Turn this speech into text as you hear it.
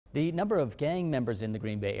The number of gang members in the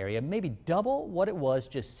Green Bay area may be double what it was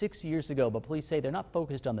just 6 years ago, but police say they're not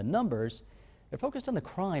focused on the numbers. They're focused on the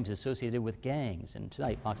crimes associated with gangs. And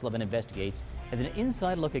tonight, Fox 11 Investigates has an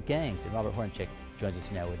inside look at gangs. And Robert Hornchick joins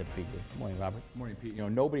us now with a preview. Good morning, Robert. Good morning, Pete. You know,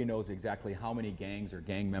 nobody knows exactly how many gangs or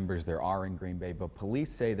gang members there are in Green Bay, but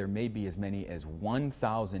police say there may be as many as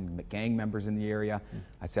 1,000 gang members in the area.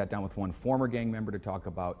 I sat down with one former gang member to talk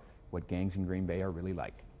about what gangs in Green Bay are really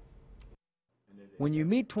like. When you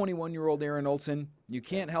meet 21-year-old Aaron Olson, you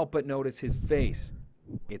can't help but notice his face.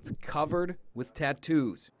 It's covered with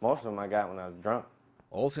tattoos. Most of them I got when I was drunk.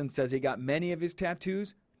 Olson says he got many of his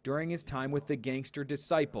tattoos during his time with the Gangster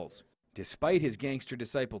Disciples. Despite his Gangster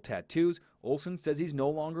Disciple tattoos, Olson says he's no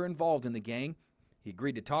longer involved in the gang. He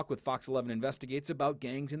agreed to talk with Fox 11 Investigates about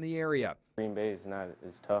gangs in the area. Green Bay is not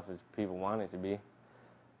as tough as people want it to be.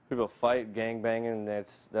 People fight, gang banging,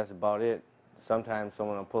 that's about it. Sometimes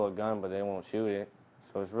someone will pull a gun, but they won't shoot it.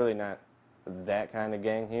 So it's really not that kind of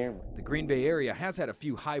gang here. The Green Bay area has had a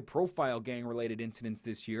few high-profile gang-related incidents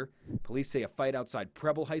this year. Police say a fight outside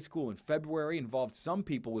Preble High School in February involved some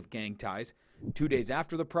people with gang ties. 2 days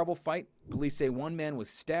after the Preble fight, police say one man was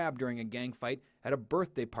stabbed during a gang fight at a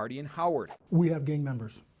birthday party in Howard. We have gang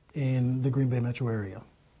members in the Green Bay metro area,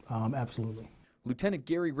 absolutely. Lieutenant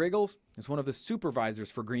Gary Riggles is one of the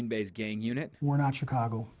supervisors for Green Bay's gang unit. We're not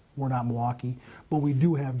Chicago. We're not Milwaukee, but we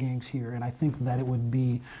do have gangs here, and I think that it would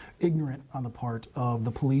be ignorant on the part of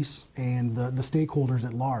the police and the stakeholders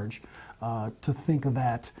at large to think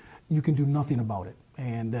that you can do nothing about it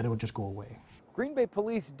and that it would just go away. Green Bay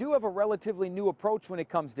police do have a relatively new approach when it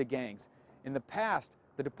comes to gangs. In the past,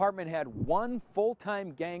 the department had one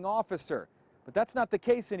full-time gang officer, but that's not the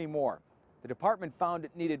case anymore. The department found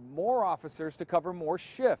it needed more officers to cover more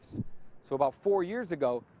shifts. So about 4 years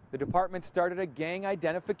ago, the department started a gang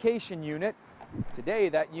identification unit. Today,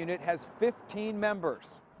 that unit has 15 members.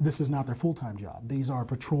 This is not their full-time job. These are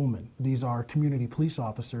patrolmen. These are community police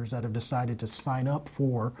officers that have decided to sign up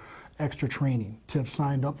for extra training, to have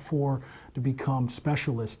signed up to become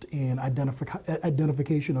specialists in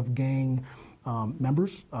identification of gang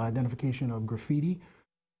members, identification of graffiti.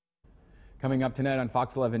 Coming up tonight on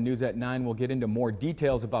Fox 11 News at 9, we'll get into more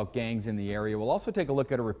details about gangs in the area. We'll also take a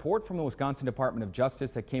look at a report from the Wisconsin Department of Justice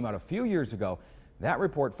that came out a few years ago. That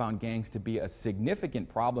report found gangs to be a significant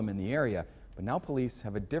problem in the area, but now police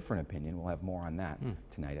have a different opinion. We'll have more on that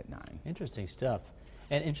tonight at 9. Interesting stuff.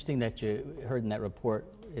 And interesting that you heard in that report,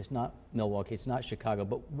 it's not Milwaukee, it's not Chicago,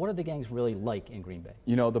 but what are the gangs really like in Green Bay?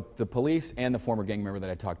 You know, the police and the former gang member that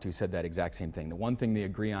I talked to said that exact same thing. The one thing they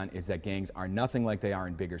agree on is that gangs are nothing like they are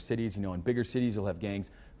in bigger cities. You know, in bigger cities, you'll have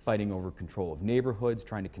gangs fighting over control of neighborhoods,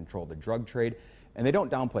 trying to control the drug trade. And they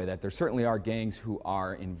don't downplay that. There certainly are gangs who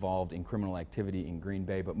are involved in criminal activity in Green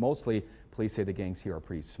Bay, but mostly police say the gangs here are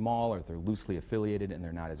pretty small, or they're loosely affiliated, and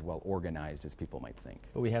they're not as well organized as people might think.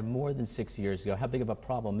 But we have more than 6 years ago. How big of a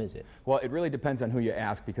problem is it? Well, it really depends on who you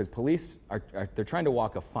ask, because police they're trying to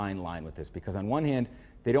walk a fine line with this, because on one hand,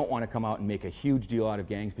 they don't want to come out and make a huge deal out of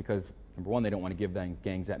gangs because, number one, they don't want to give them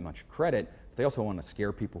gangs that much credit, but they also want to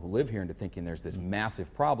scare people who live here into thinking there's this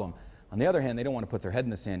massive problem. On the other hand, they don't want to put their head in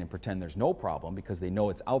the sand and pretend there's no problem, because they know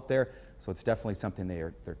it's out there. So it's definitely something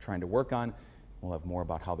they're trying to work on. We'll have more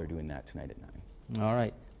about how they're doing that tonight at 9. All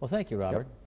right. Well, thank you, Robert. Yep.